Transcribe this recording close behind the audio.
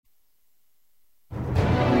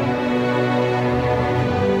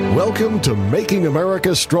Welcome to Making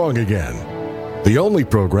America Strong Again, the only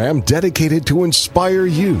program dedicated to inspire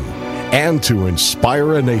you and to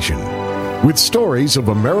inspire a nation with stories of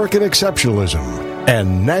American exceptionalism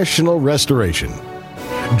and national restoration.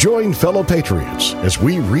 Join fellow patriots as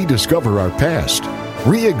we rediscover our past,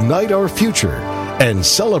 reignite our future, and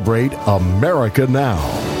celebrate America now.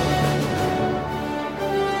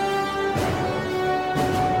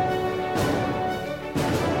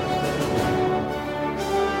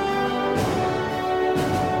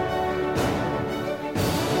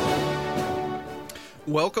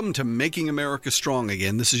 Welcome to Making America Strong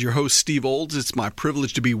Again. This is your host, Steve Olds. It's my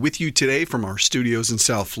privilege to be with you today from our studios in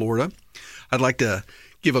South Florida. I'd like to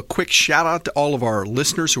give a quick shout out to all of our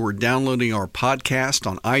listeners who are downloading our podcast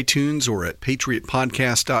on iTunes or at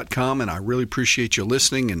patriotpodcast.com, and I really appreciate you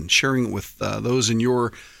listening and sharing it with those in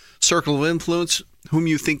your circle of influence whom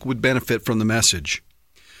you think would benefit from the message.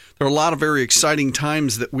 There are a lot of very exciting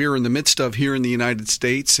times that we're in the midst of here in the United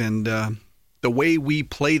States, and the way we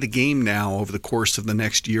play the game now over the course of the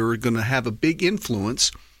next year are going to have a big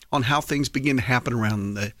influence on how things begin to happen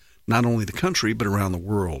around not only the country, but around the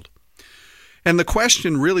world. And the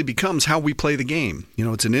question really becomes how we play the game. You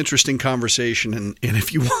know, it's an interesting conversation, and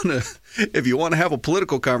if you want to have a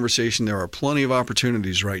political conversation, there are plenty of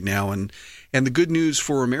opportunities right now. And the good news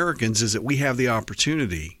for Americans is that we have the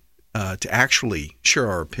opportunity to actually share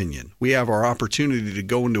our opinion. We have our opportunity to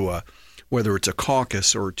go into whether it's a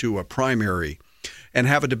caucus or to a primary, and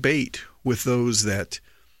have a debate with those that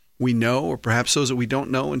we know or perhaps those that we don't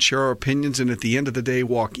know and share our opinions, and at the end of the day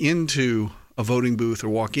walk into a voting booth or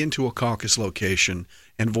walk into a caucus location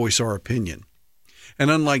and voice our opinion. And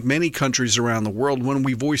unlike many countries around the world, when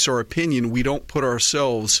we voice our opinion, we don't put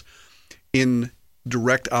ourselves in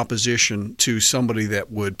direct opposition to somebody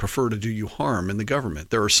that would prefer to do you harm in the government.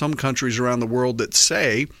 There are some countries around the world that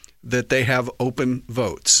say that they have open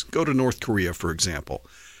votes. Go to North Korea, for example.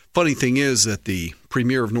 Funny thing is that the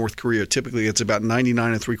premier of North Korea typically gets about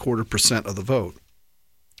 99.75% of the vote.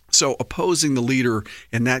 So opposing the leader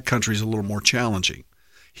in that country is a little more challenging.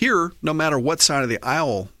 Here, no matter what side of the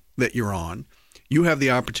aisle that you're on, you have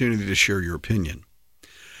the opportunity to share your opinion.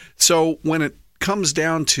 So when it comes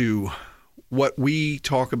down to what we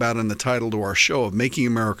talk about in the title to our show of Making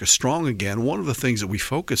America Strong Again, one of the things that we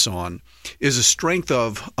focus on is the strength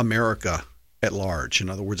of America at large. In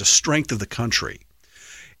other words, the strength of the country.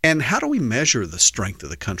 And how do we measure the strength of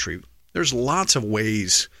the country? There's lots of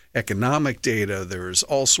ways, economic data, there's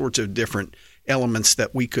all sorts of different elements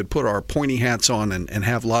that we could put our pointy hats on and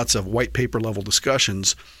have lots of white paper level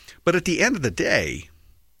discussions. But at the end of the day,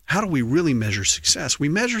 how do we really measure success? We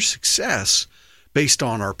measure success based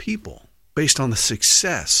on our people, based on the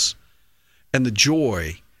success and the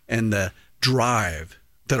joy and the drive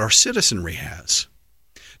that our citizenry has.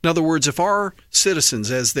 In other words, if our citizens,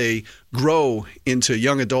 as they grow into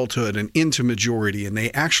young adulthood and into majority, and they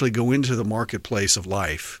actually go into the marketplace of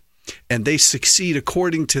life, and they succeed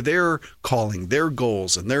according to their calling, their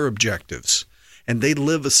goals, and their objectives, and they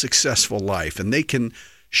live a successful life, and they can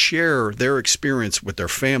share their experience with their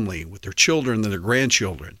family, with their children and their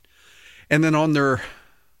grandchildren, and then on their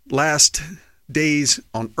last days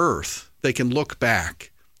on earth, they can look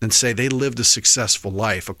back and say they lived a successful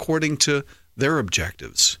life according to their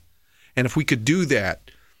objectives. And if we could do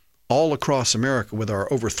that all across America with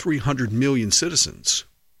our over 300 million citizens,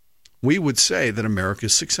 we would say that America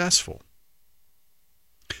is successful.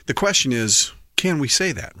 The question is, can we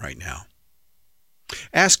say that right now?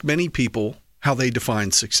 Ask many people how they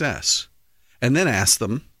define success, and then ask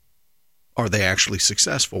them, are they actually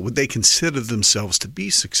successful? Would they consider themselves to be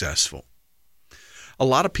successful? A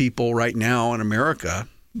lot of people right now in America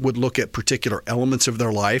would look at particular elements of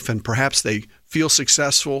their life, and perhaps they feel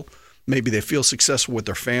successful. Maybe they feel successful with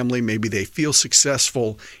their family. Maybe they feel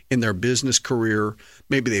successful in their business career.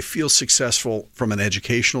 Maybe they feel successful from an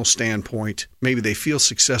educational standpoint. Maybe they feel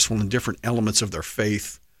successful in different elements of their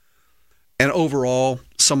faith. And overall,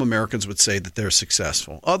 some Americans would say that they're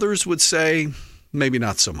successful. Others would say maybe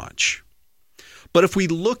not so much. But if we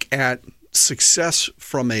look at success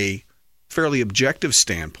from a fairly objective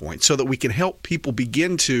standpoint so that we can help people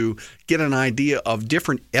begin to get an idea of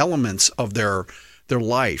different elements of their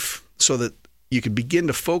life so that you could begin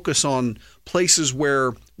to focus on places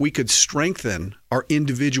where we could strengthen our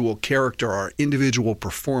individual character, our individual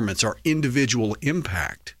performance, our individual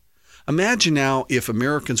impact. Imagine now if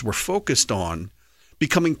Americans were focused on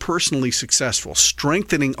becoming personally successful,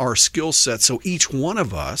 strengthening our skill set so each one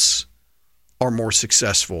of us are more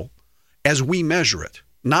successful as we measure it.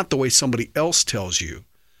 Not the way somebody else tells you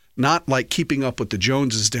not like keeping up with the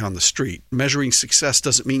Joneses down the street. Measuring success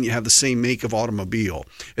doesn't mean you have the same make of automobile.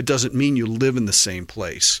 It doesn't mean you live in the same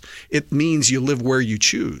place. It means you live where you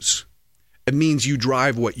choose. It means you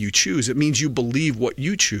drive what you choose. It means you believe what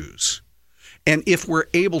you choose. And if we're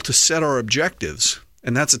able to set our objectives,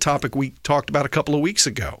 and that's a topic we talked about a couple of weeks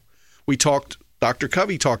ago. Dr.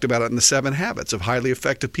 Covey talked about it in the 7 Habits of Highly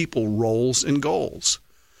Effective People, roles and goals.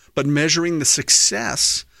 But measuring the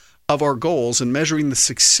success of our goals and measuring the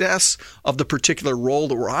success of the particular role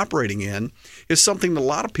that we're operating in is something that a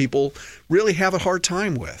lot of people really have a hard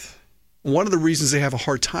time with. One of the reasons they have a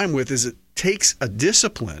hard time with is it takes a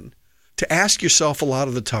discipline to ask yourself a lot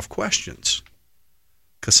of the tough questions,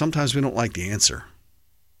 because sometimes we don't like the answer.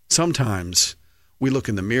 Sometimes we look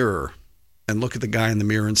in the mirror and look at the guy in the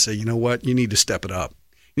mirror and say, you know what, you need to step it up.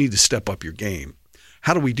 You need to step up your game.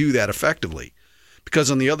 How do we do that effectively?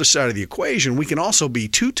 Because on the other side of the equation, we can also be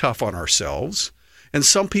too tough on ourselves. And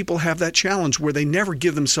some people have that challenge where they never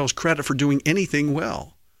give themselves credit for doing anything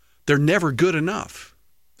well. They're never good enough.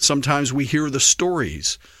 Sometimes we hear the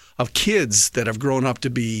stories of kids that have grown up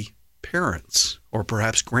to be parents or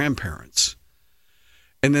perhaps grandparents.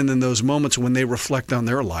 And then in those moments when they reflect on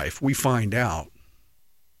their life, we find out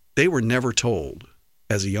they were never told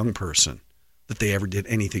as a young person that they ever did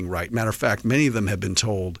anything right. Matter of fact, many of them have been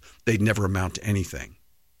told they'd never amount to anything.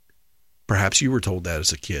 Perhaps you were told that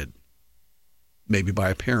as a kid, maybe by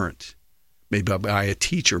a parent, maybe by a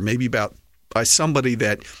teacher, maybe by somebody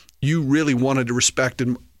that you really wanted to respect,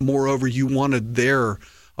 and moreover, you wanted their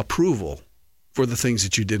approval for the things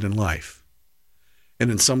that you did in life. And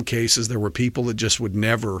in some cases, there were people that just would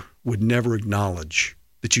never acknowledge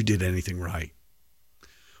that you did anything right.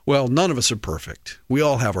 Well, none of us are perfect. We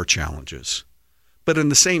all have our challenges. But in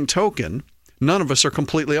the same token, none of us are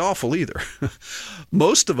completely awful either.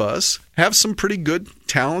 Most of us have some pretty good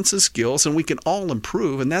talents and skills, and we can all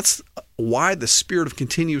improve. And that's why the spirit of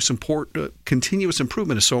continuous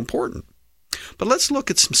improvement is so important. But let's look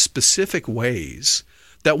at some specific ways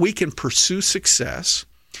that we can pursue success.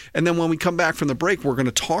 And then when we come back from the break, we're going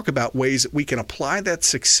to talk about ways that we can apply that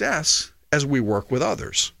success as we work with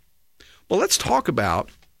others. Well, let's talk about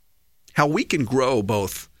how we can grow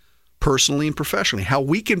both personally and professionally, how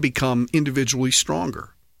we can become individually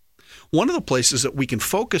stronger. One of the places that we can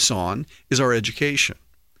focus on is our education.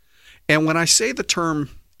 And when I say the term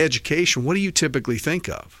education, what do you typically think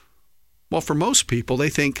of? Well, for most people, they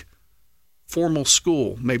think formal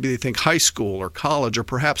school. Maybe they think high school or college or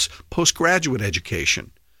perhaps postgraduate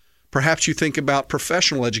education. Perhaps you think about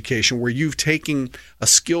professional education where you've taken a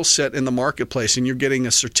skill set in the marketplace and you're getting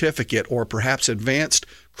a certificate or perhaps advanced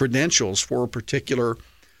credentials for a particular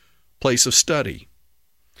place of study.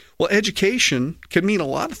 Well, education can mean a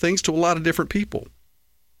lot of things to a lot of different people.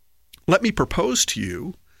 Let me propose to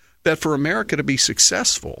you that for America to be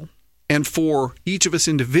successful and for each of us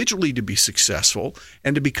individually to be successful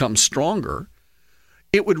and to become stronger,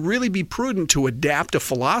 it would really be prudent to adapt a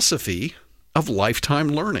philosophy of lifetime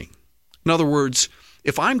learning. In other words,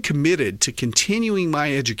 if I'm committed to continuing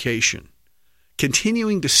my education,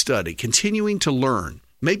 continuing to study, continuing to learn,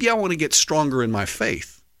 maybe I want to get stronger in my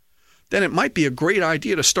faith, then it might be a great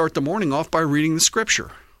idea to start the morning off by reading the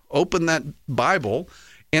Scripture. Open that Bible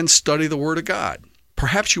and study the Word of God.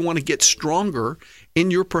 Perhaps you want to get stronger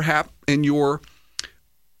in your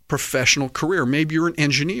professional career. Maybe you're an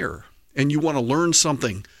engineer and you want to learn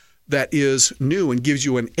something that is new and gives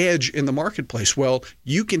you an edge in the marketplace. Well,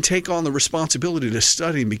 you can take on the responsibility to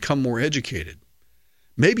study and become more educated.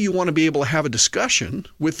 Maybe you want to be able to have a discussion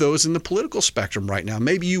with those in the political spectrum right now.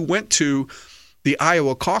 Maybe you went to the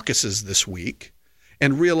Iowa caucuses this week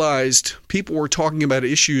and realized people were talking about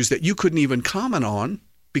issues that you couldn't even comment on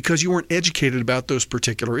because you weren't educated about those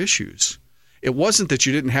particular issues. It wasn't that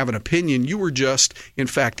you didn't have an opinion. You were just, in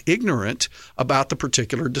fact, ignorant about the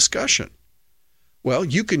particular discussion. Well,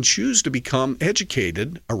 you can choose to become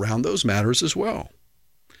educated around those matters as well.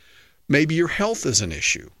 Maybe your health is an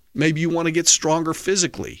issue. Maybe you want to get stronger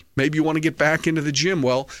physically. Maybe you want to get back into the gym.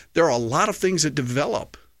 Well, there are a lot of things that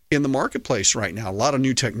develop in the marketplace right now. A lot of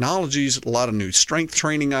new technologies, a lot of new strength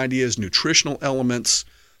training ideas, nutritional elements,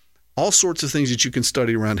 all sorts of things that you can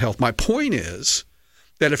study around health. My point is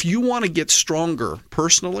that if you want to get stronger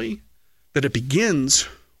personally, that it begins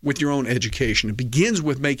with your own education. It begins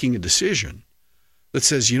with making a decision that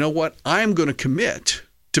says, you know what, I'm going to commit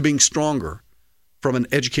to being stronger from an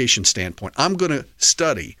education standpoint. I'm going to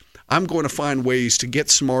study. I'm going to find ways to get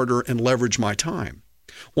smarter and leverage my time.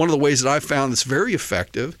 One of the ways that I've found that's very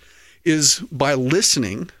effective is by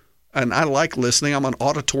listening, and I like listening. I'm an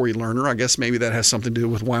auditory learner. I guess maybe that has something to do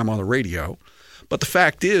with why I'm on the radio. But the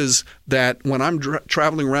fact is that when I'm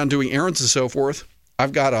traveling around doing errands and so forth,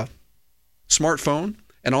 I've got a smartphone,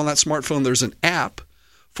 and on that smartphone there's an app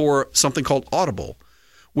for something called Audible,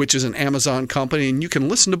 which is an Amazon company, and you can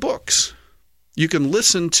listen to books. You can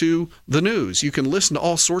listen to the news. You can listen to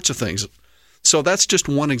all sorts of things. So that's just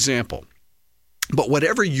one example. But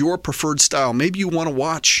whatever your preferred style, maybe you want to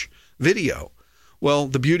watch video. Well,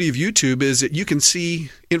 the beauty of YouTube is that you can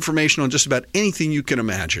see information on just about anything you can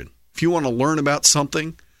imagine. If you want to learn about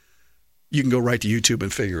something, you can go right to YouTube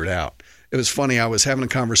and figure it out. It was funny. I was having a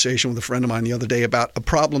conversation with a friend of mine the other day about a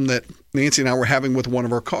problem that Nancy and I were having with one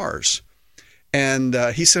of our cars. And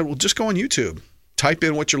he said, well, just go on YouTube, type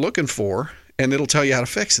in what you're looking for, and it'll tell you how to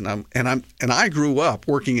fix it. And I grew up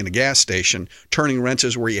working in a gas station, turning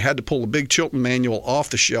wrenches where you had to pull a big Chilton manual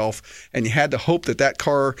off the shelf, and you had to hope that that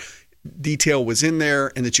car detail was in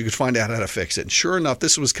there and that you could find out how to fix it. And sure enough,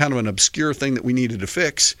 this was kind of an obscure thing that we needed to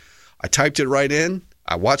fix. I typed it right in.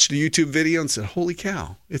 I watched a YouTube video and said, holy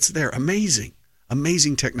cow, it's there. Amazing,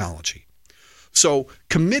 amazing technology. So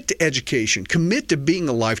commit to education, commit to being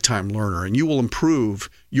a lifetime learner, and you will improve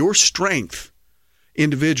your strength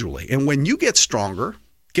individually. And when you get stronger,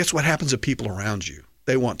 guess what happens to people around you?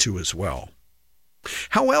 They want to as well.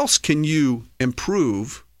 How else can you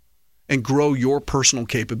improve and grow your personal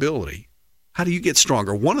capability? How do you get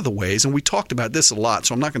stronger? One of the ways, and we talked about this a lot,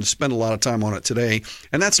 so I'm not going to spend a lot of time on it today,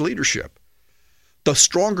 and that's leadership. The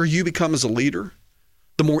stronger you become as a leader,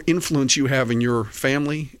 the more influence you have in your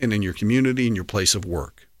family and in your community and your place of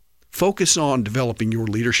work. Focus on developing your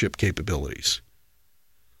leadership capabilities.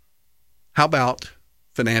 How about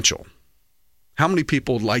financial? How many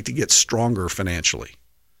people would like to get stronger financially?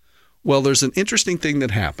 Well, there's an interesting thing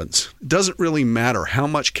that happens. It doesn't really matter how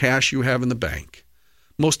much cash you have in the bank.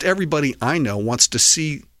 Most everybody I know wants to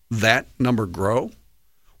see that number grow,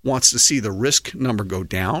 wants to see the risk number go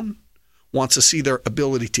down, wants to see their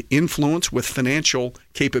ability to influence with financial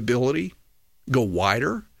capability go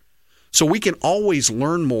wider. So we can always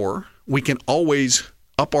learn more. We can always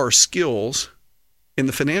up our skills in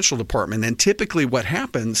the financial department. And typically what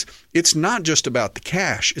happens, it's not just about the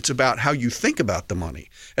cash. It's about how you think about the money.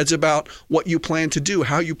 It's about what you plan to do,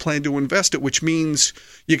 how you plan to invest it, which means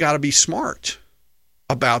you got to be smart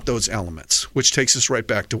about those elements, which takes us right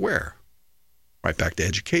back to where? Right back to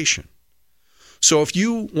education. So if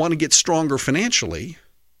you want to get stronger financially,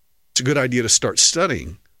 it's a good idea to start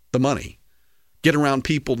studying the money. Get around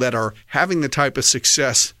people that are having the type of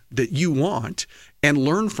success that you want and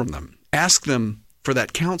learn from them. Ask them for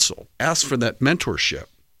that counsel. Ask for that mentorship.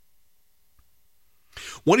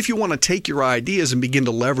 What if you want to take your ideas and begin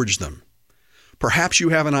to leverage them? Perhaps you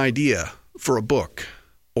have an idea for a book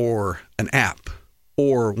or an app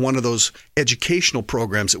or one of those educational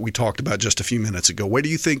programs that we talked about just a few minutes ago. Where do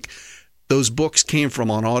you think those books came from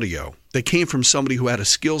on audio? They came from somebody who had a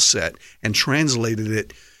skill set and translated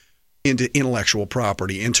it into intellectual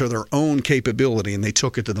property, into their own capability, and they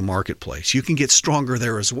took it to the marketplace. You can get stronger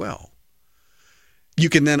there as well. You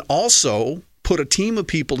can then also put a team of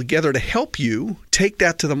people together to help you take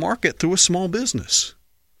that to the market through a small business.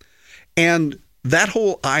 And that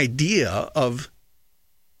whole idea of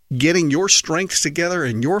getting your strengths together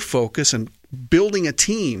and your focus and building a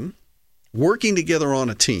team, working together on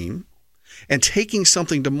a team, and taking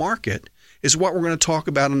something to market is what we're going to talk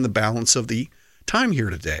about in the balance of the time here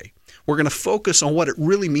today. We're going to focus on what it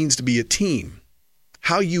really means to be a team,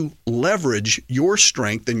 how you leverage your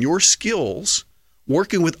strength and your skills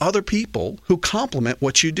working with other people who complement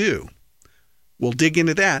what you do. We'll dig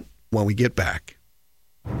into that when we get back.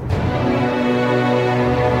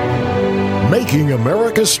 Making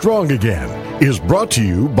America Strong Again is brought to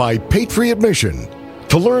you by Patriot Mission.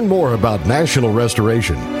 To learn more about National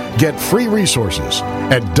Restoration, get free resources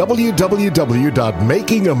at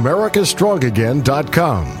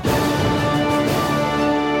www.makingamericastrongagain.com.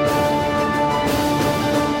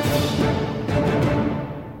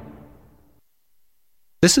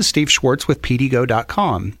 This is Steve Schwartz with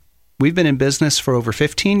PDGo.com. We've been in business for over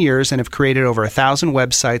 15 years and have created over 1,000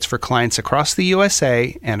 websites for clients across the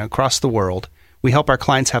USA and across the world. We help our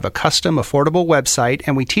clients have a custom, affordable website,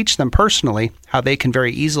 and we teach them personally how they can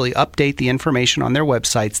very easily update the information on their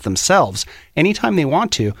websites themselves anytime they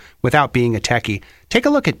want to without being a techie. Take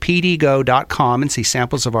a look at PDGo.com and see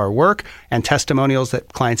samples of our work and testimonials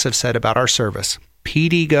that clients have said about our service.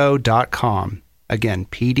 PDGo.com. Again,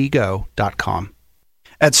 PDGo.com.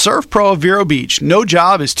 At ServPro of Vero Beach, no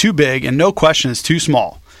job is too big and no question is too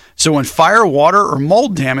small. So when fire, water, or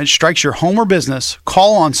mold damage strikes your home or business,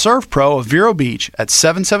 call on ServPro of Vero Beach at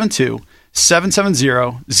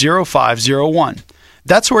 772-770-0501.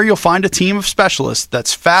 That's where you'll find a team of specialists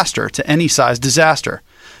that's faster to any size disaster.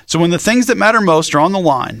 So when the things that matter most are on the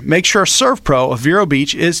line, make sure ServPro of Vero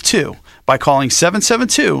Beach is too, by by calling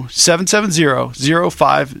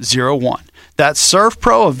 772-770-0501. That's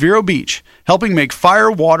ServPro of Vero Beach, helping make fire,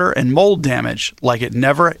 water, and mold damage like it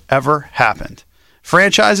never, ever happened.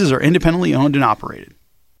 Franchises are independently owned and operated.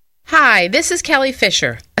 Hi, this is Kelly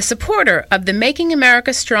Fisher, a supporter of the Making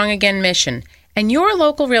America Strong Again mission, and your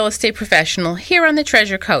local real estate professional here on the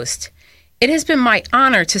Treasure Coast. It has been my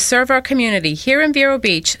honor to serve our community here in Vero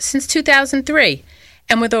Beach since 2003,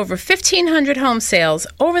 and with over 1,500 home sales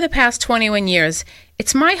over the past 21 years,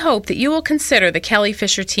 it's my hope that you will consider the Kelly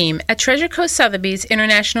Fisher team at Treasure Coast Sotheby's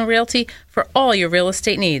International Realty for all your real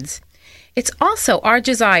estate needs. It's also our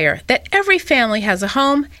desire that every family has a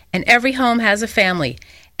home and every home has a family,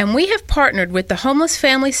 and we have partnered with the Homeless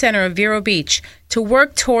Family Center of Vero Beach to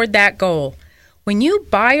work toward that goal. When you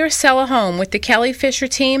buy or sell a home with the Kelly Fisher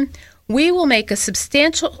team, we will make a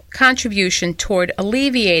substantial contribution toward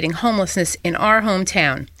alleviating homelessness in our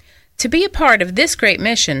hometown. To be a part of this great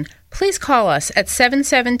mission, please call us at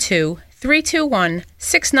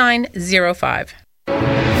 772-321-6905.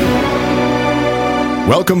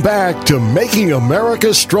 Welcome back to Making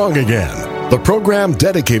America Strong Again, the program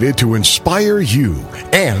dedicated to inspire you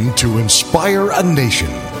and to inspire a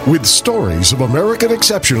nation with stories of American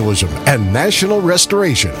exceptionalism and national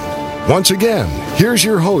restoration. Once again, here's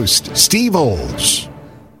your host, Steve Olds.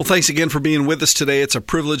 Well, thanks again for being with us today. It's a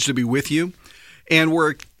privilege to be with you. And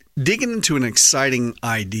we're digging into an exciting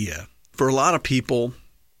idea. For a lot of people,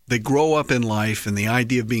 they grow up in life and the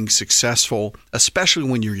idea of being successful, especially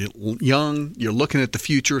when you're young, you're looking at the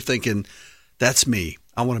future thinking, that's me.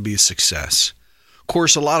 I want to be a success. Of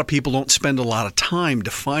course, a lot of people don't spend a lot of time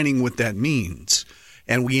defining what that means.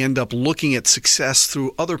 And we end up looking at success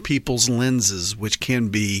through other people's lenses, which can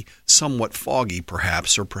be somewhat foggy,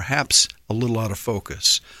 perhaps, or perhaps a little out of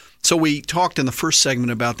focus. So we talked in the first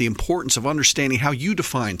segment about the importance of understanding how you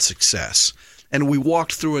define success. And we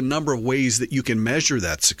walked through a number of ways that you can measure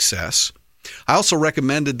that success. I also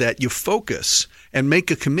recommended that you focus and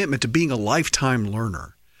make a commitment to being a lifetime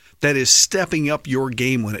learner. That is stepping up your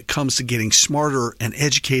game when it comes to getting smarter and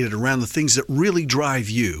educated around the things that really drive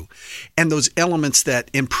you and those elements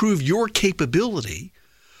that improve your capability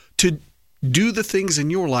to do the things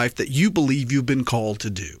in your life that you believe you've been called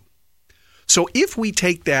to do. So if we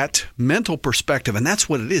take that mental perspective, and that's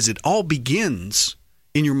what it is, it all begins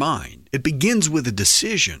in your mind. It begins with a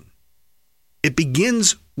decision. It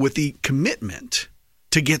begins with the commitment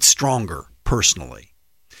to get stronger personally.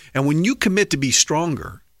 And when you commit to be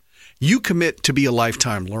stronger, you commit to be a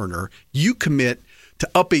lifetime learner. You commit to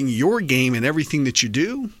upping your game in everything that you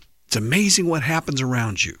do. It's amazing what happens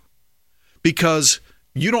around you because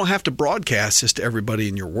you don't have to broadcast this to everybody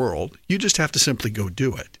in your world. You just have to simply go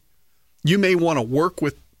do it. You may want to work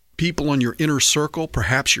with people in your inner circle,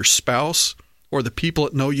 perhaps your spouse or the people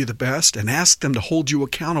that know you the best, and ask them to hold you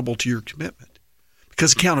accountable to your commitment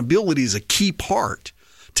because accountability is a key part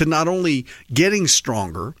to not only getting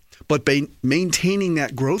stronger, but maintaining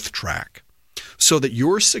that growth track so that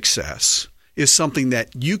your success is something that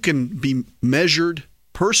you can be measured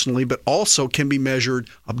personally, but also can be measured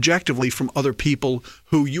objectively from other people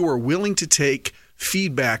who you are willing to take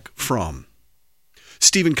feedback from.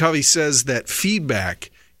 Stephen Covey says that feedback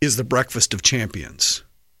is the breakfast of champions.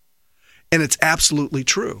 And it's absolutely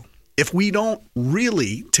true. If we don't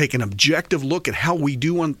really take an objective look at how we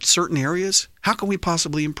do on certain areas, how can we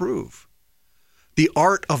possibly improve? The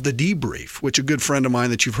art of the debrief, which a good friend of mine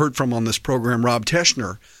that you've heard from on this program, Rob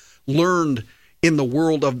Teschner, learned in the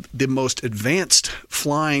world of the most advanced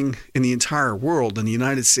flying in the entire world in the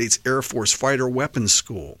United States Air Force Fighter Weapons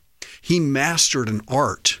School. He mastered an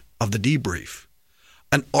art of the debrief,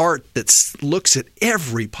 an art that looks at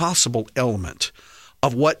every possible element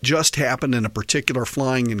of what just happened in a particular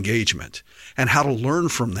flying engagement and how to learn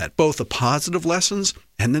from that, both the positive lessons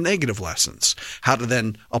and the negative lessons, how to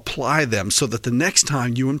then apply them so that the next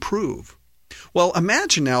time you improve. Well,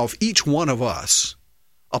 imagine now if each one of us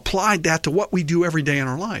applied that to what we do every day in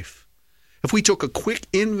our life. If we took a quick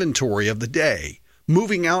inventory of the day,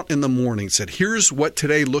 moving out in the morning, said, here's what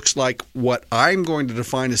today looks like, what I'm going to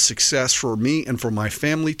define as success for me and for my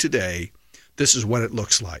family today, this is what it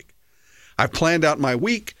looks like. I've planned out my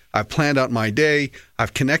week, I've planned out my day,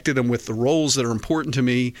 I've connected them with the roles that are important to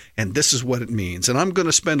me, and this is what it means. And I'm going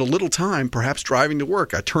to spend a little time perhaps driving to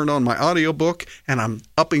work. I turned on my audiobook and I'm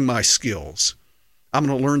upping my skills. I'm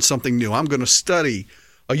going to learn something new. I'm going to study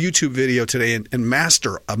a YouTube video today and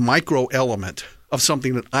master a micro element of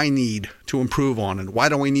something that I need to improve on. And why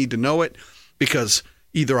do I need to know it? Because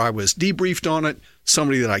either I was debriefed on it,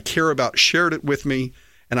 somebody that I care about shared it with me,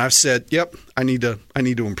 and I've said, yep, I need to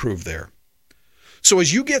improve there. So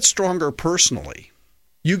as you get stronger personally,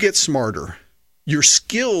 you get smarter. Your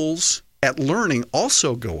skills at learning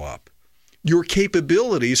also go up. Your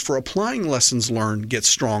capabilities for applying lessons learned get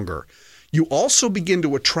stronger. You also begin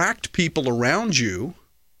to attract people around you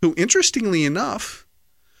who, interestingly enough,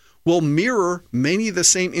 will mirror many of the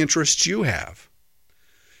same interests you have.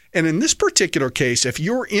 And in this particular case, if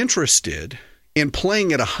you're interested in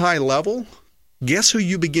playing at a high level, guess who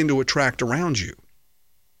you begin to attract around you?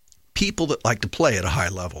 People that like to play at a high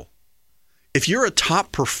level. If you're a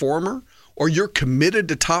top performer or you're committed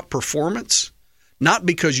to top performance, not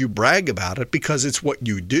because you brag about it, because it's what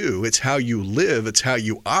you do, it's how you live, it's how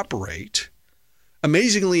you operate,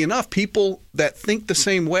 amazingly enough, people that think the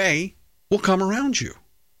same way will come around you.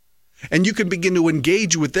 And you can begin to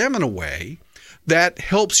engage with them in a way that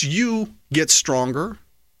helps you get stronger,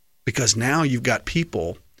 because now you've got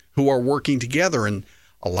people who are working together. And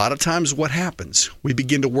a lot of times what happens, we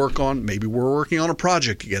begin to work on, maybe we're working on a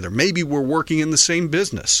project together. Maybe we're working in the same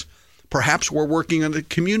business. Perhaps we're working on the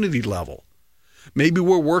community level. Maybe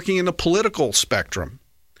we're working in the political spectrum.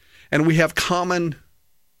 And we have common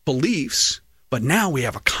beliefs, but now we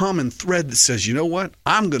have a common thread that says, you know what?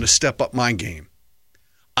 I'm going to step up my game.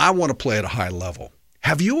 I want to play at a high level.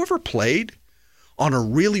 Have you ever played on a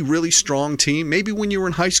really, really strong team? Maybe when you were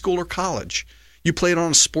in high school or college, you played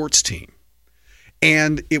on a sports team.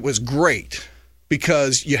 And it was great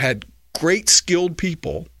because you had great skilled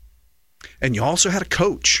people, and you also had a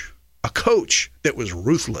coach that was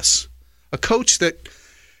ruthless, a coach that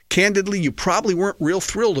candidly you probably weren't real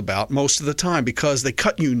thrilled about most of the time because they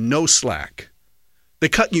cut you no slack. They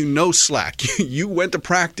cut you no slack. You went to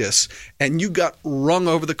practice and you got wrung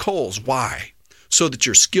over the coals. Why? So that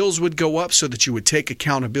your skills would go up, so that you would take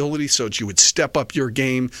accountability, so that you would step up your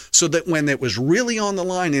game, so that when it was really on the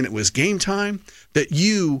line and it was game time, that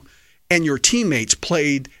you and your teammates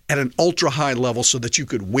played at an ultra high level so that you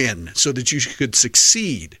could win, so that you could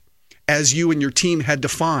succeed as you and your team had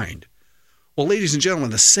defined. Well, ladies and gentlemen,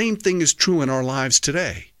 the same thing is true in our lives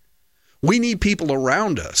today. We need people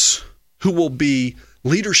around us who will be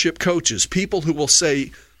leadership coaches, people who will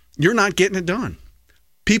say, you're not getting it done.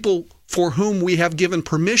 People for whom we have given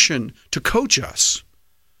permission to coach us,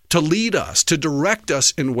 to lead us, to direct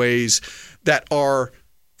us in ways that are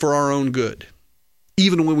for our own good,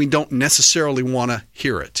 even when we don't necessarily want to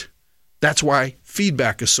hear it. That's why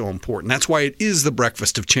feedback is so important. That's why it is the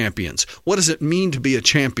breakfast of champions. What does it mean to be a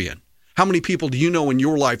champion? How many people do you know in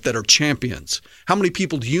your life that are champions? How many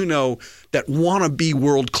people do you know that want to be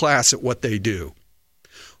world class at what they do?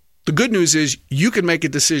 The good news is you can make a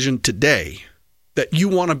decision today that you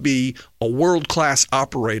want to be a world-class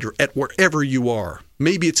operator at wherever you are.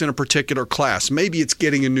 Maybe it's in a particular class. Maybe it's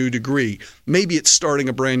getting a new degree. Maybe it's starting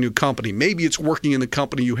a brand new company. Maybe it's working in the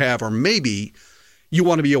company you have. Or maybe you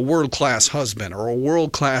want to be a world-class husband or a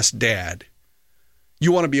world-class dad.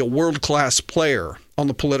 You want to be a world-class player on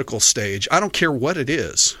the political stage. I don't care what it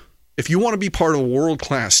is. If you want to be part of a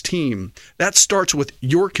world-class team, that starts with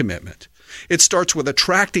your commitment. It starts with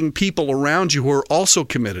attracting people around you who are also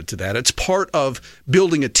committed to that. It's part of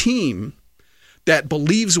building a team that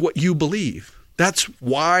believes what you believe. That's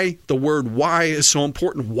why the word why is so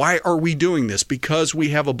important. Why are we doing this? Because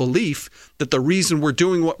we have a belief that the reason we're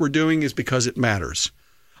doing what we're doing is because it matters.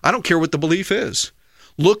 I don't care what the belief is.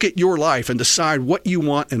 Look at your life and decide what you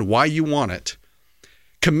want and why you want it.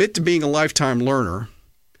 Commit to being a lifetime learner.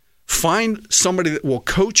 Find somebody that will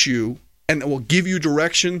coach you and that will give you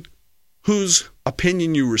direction, whose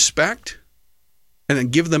opinion you respect, and then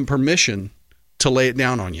give them permission to lay it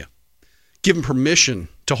down on you. Give them permission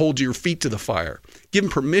to hold your feet to the fire. Give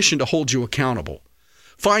them permission to hold you accountable.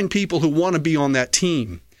 Find people who want to be on that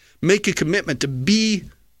team. Make a commitment to be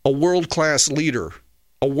a world-class leader,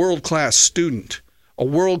 a world-class student, a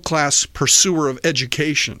world-class pursuer of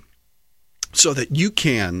education, so that you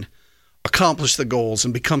can accomplish the goals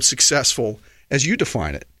and become successful as you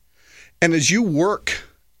define it. And as you work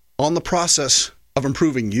on the process of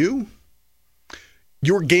improving you,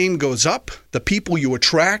 your game goes up, the people you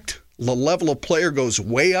attract, the level of player goes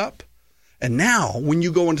way up. And now, when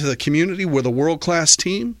you go into the community with a world-class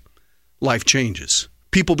team, life changes.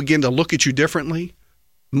 People begin to look at you differently.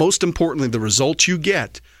 Most importantly, the results you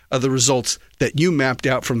get are the results that you mapped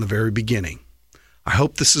out from the very beginning. I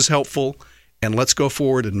hope this is helpful, and let's go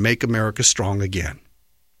forward and make America strong again.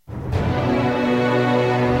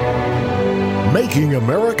 Making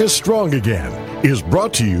America Strong Again is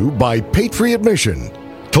brought to you by Patriot Mission.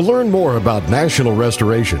 To learn more about National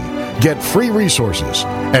Restoration, get free resources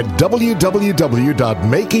at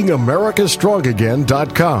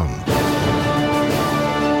www.makingamericastrongagain.com.